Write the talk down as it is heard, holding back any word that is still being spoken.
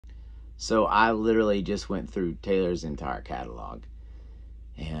So I literally just went through Taylor's entire catalog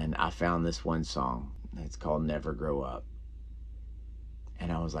and I found this one song. It's called Never Grow Up.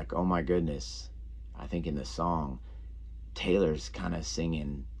 And I was like, oh my goodness. I think in the song, Taylor's kind of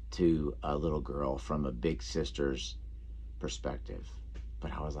singing to a little girl from a big sister's perspective.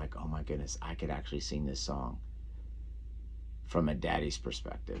 But I was like, oh my goodness, I could actually sing this song from a daddy's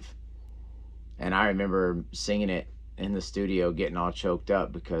perspective. And I remember singing it in the studio, getting all choked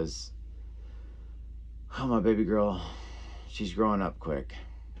up because, oh, my baby girl, she's growing up quick.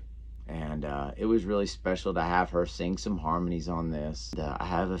 And it was really special to have her sing some harmonies on this. I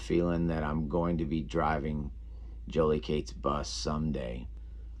have a feeling that I'm going to be driving Jolie Cates' bus someday.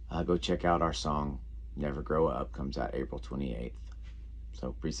 Go check out our song, Never Grow Up, comes out April 28th.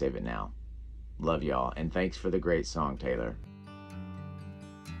 So pre-save it now. Love y'all, and thanks for the great song, Taylor.